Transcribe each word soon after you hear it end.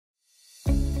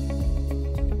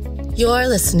You're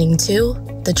listening to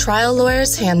The Trial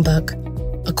Lawyer's Handbook,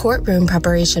 a courtroom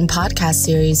preparation podcast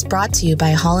series brought to you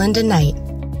by Holland & Knight.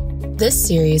 This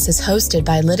series is hosted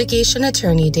by litigation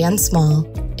attorney Dan Small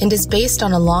and is based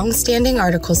on a long-standing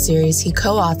article series he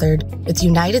co-authored with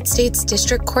United States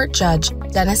District Court Judge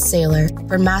Dennis Saylor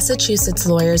for Massachusetts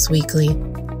Lawyers Weekly.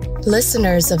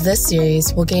 Listeners of this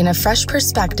series will gain a fresh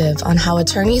perspective on how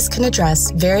attorneys can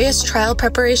address various trial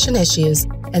preparation issues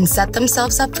and set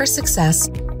themselves up for success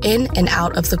in and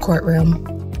out of the courtroom.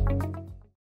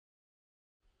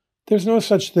 There's no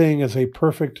such thing as a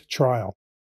perfect trial,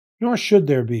 nor should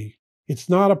there be. It's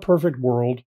not a perfect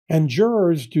world, and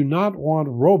jurors do not want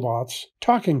robots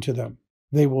talking to them.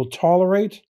 They will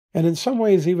tolerate, and in some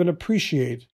ways even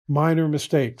appreciate, minor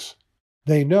mistakes.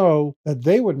 They know that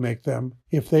they would make them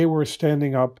if they were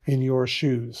standing up in your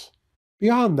shoes.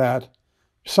 Beyond that,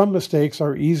 some mistakes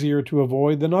are easier to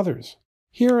avoid than others.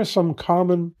 Here are some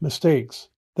common mistakes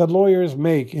that lawyers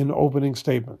make in opening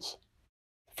statements.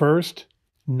 First,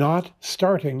 not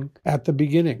starting at the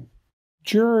beginning.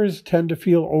 Jurors tend to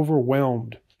feel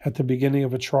overwhelmed at the beginning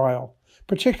of a trial,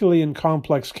 particularly in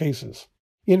complex cases.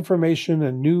 Information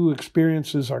and new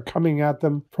experiences are coming at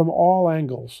them from all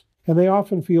angles, and they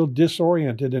often feel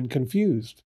disoriented and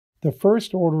confused. The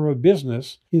first order of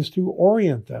business is to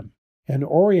orient them, and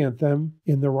orient them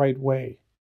in the right way.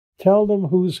 Tell them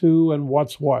who's who and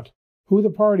what's what, who the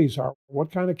parties are,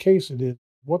 what kind of case it is,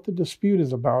 what the dispute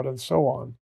is about, and so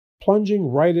on.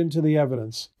 Plunging right into the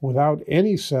evidence without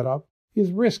any setup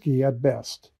is risky at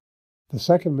best. The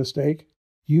second mistake,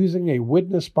 using a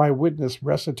witness-by-witness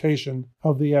recitation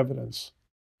of the evidence.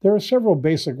 There are several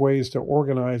basic ways to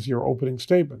organize your opening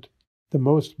statement. The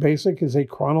most basic is a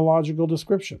chronological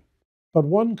description. But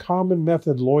one common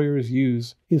method lawyers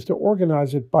use is to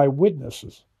organize it by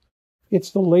witnesses.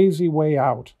 It's the lazy way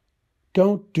out.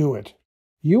 Don't do it.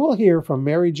 You will hear from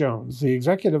Mary Jones, the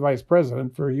Executive Vice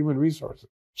President for Human Resources.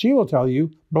 She will tell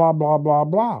you blah, blah, blah,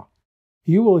 blah.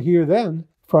 You will hear then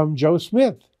from Joe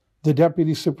Smith, the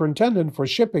Deputy Superintendent for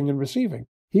Shipping and Receiving.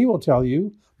 He will tell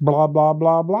you blah, blah,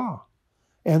 blah, blah,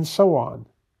 and so on.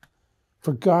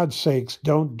 For God's sakes,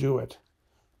 don't do it.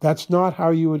 That's not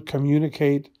how you would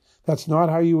communicate. That's not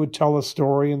how you would tell a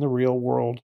story in the real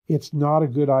world. It's not a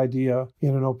good idea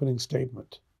in an opening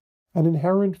statement. An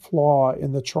inherent flaw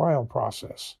in the trial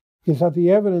process is that the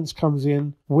evidence comes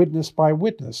in witness by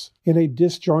witness in a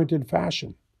disjointed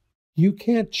fashion. You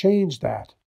can't change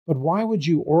that, but why would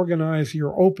you organize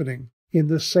your opening in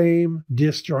the same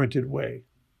disjointed way?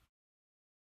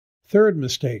 Third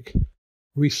mistake,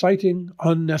 reciting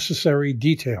unnecessary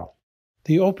detail.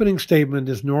 The opening statement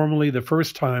is normally the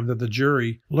first time that the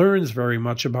jury learns very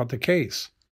much about the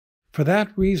case. For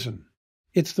that reason,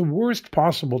 it's the worst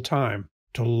possible time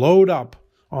to load up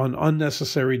on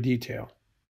unnecessary detail.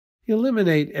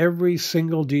 Eliminate every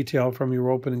single detail from your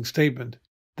opening statement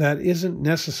that isn't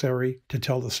necessary to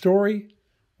tell the story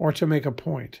or to make a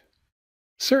point.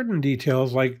 Certain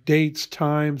details like dates,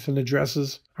 times, and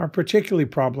addresses are particularly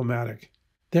problematic.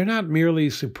 They're not merely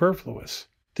superfluous.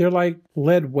 They're like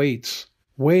lead weights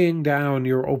weighing down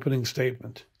your opening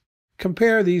statement.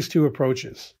 Compare these two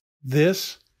approaches.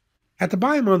 At the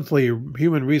bi-monthly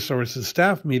Human Resources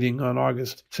staff meeting on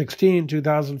August 16,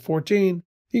 2014,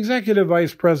 the Executive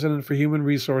Vice President for Human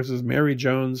Resources, Mary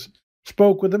Jones,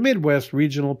 spoke with the Midwest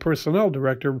Regional Personnel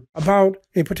Director about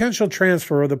a potential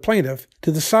transfer of the plaintiff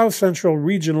to the South Central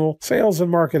Regional Sales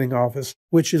and Marketing Office,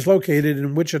 which is located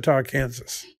in Wichita,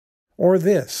 Kansas. Or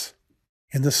this.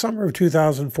 In the summer of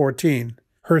 2014,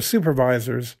 her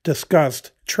supervisors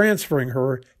discussed transferring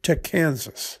her to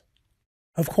Kansas.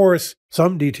 Of course,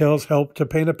 some details help to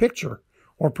paint a picture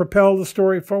or propel the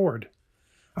story forward.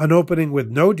 An opening with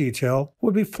no detail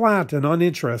would be flat and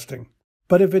uninteresting.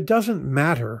 But if it doesn't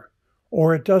matter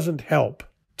or it doesn't help,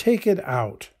 take it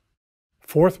out.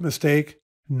 Fourth mistake,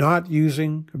 not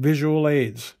using visual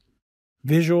aids.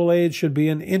 Visual aids should be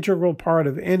an integral part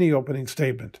of any opening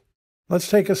statement. Let's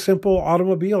take a simple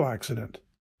automobile accident.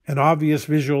 An obvious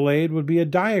visual aid would be a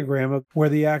diagram of where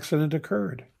the accident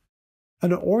occurred.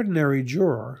 An ordinary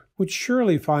juror would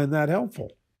surely find that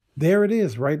helpful. There it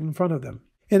is right in front of them,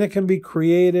 and it can be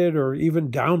created or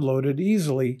even downloaded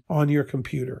easily on your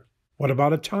computer. What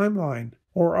about a timeline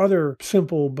or other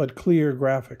simple but clear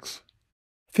graphics?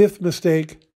 Fifth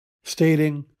mistake,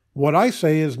 stating, "What I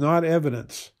say is not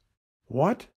evidence."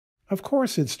 What? Of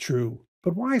course it's true,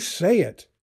 but why say it?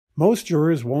 Most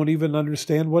jurors won't even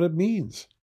understand what it means.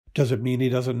 Does it mean he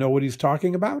doesn't know what he's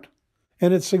talking about?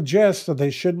 And it suggests that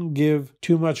they shouldn't give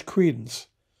too much credence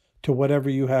to whatever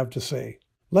you have to say.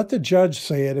 Let the judge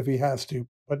say it if he has to,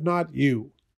 but not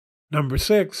you. Number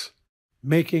 6,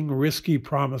 making risky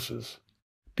promises.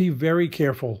 Be very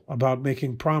careful about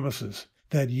making promises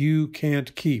that you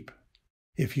can't keep.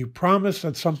 If you promise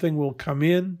that something will come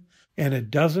in and it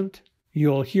doesn't,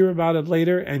 you'll hear about it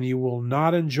later and you will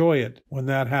not enjoy it when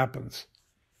that happens.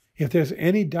 If there's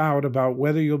any doubt about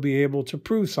whether you'll be able to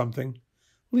prove something,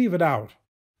 leave it out.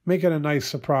 Make it a nice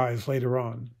surprise later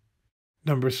on.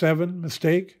 Number 7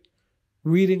 mistake,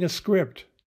 reading a script.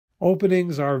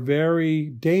 Openings are very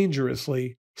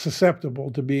dangerously susceptible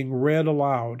to being read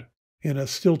aloud in a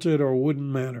stilted or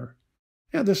wooden manner.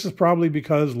 And this is probably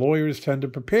because lawyers tend to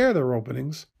prepare their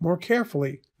openings more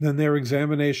carefully than their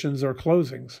examinations or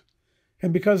closings,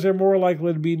 and because they're more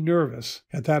likely to be nervous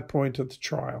at that point of the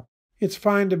trial. It's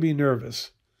fine to be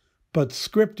nervous, but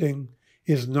scripting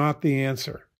is not the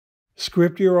answer.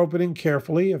 Script your opening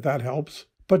carefully if that helps,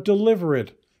 but deliver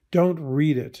it. Don't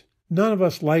read it. None of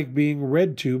us like being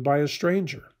read to by a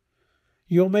stranger.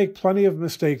 You'll make plenty of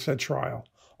mistakes at trial.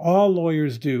 All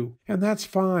lawyers do, and that's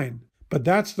fine. But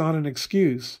that's not an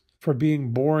excuse for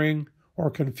being boring or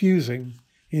confusing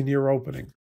in your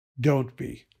opening. Don't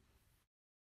be.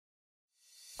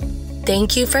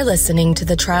 Thank you for listening to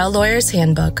the Trial Lawyer's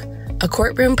Handbook, a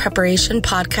courtroom preparation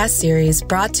podcast series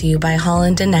brought to you by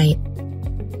Holland & Knight.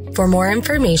 For more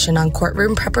information on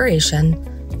courtroom preparation,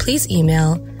 please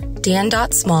email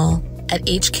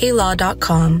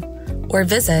dan.small@hklaw.com or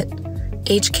visit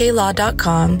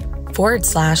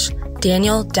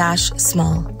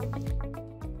hklaw.com/Daniel-Small.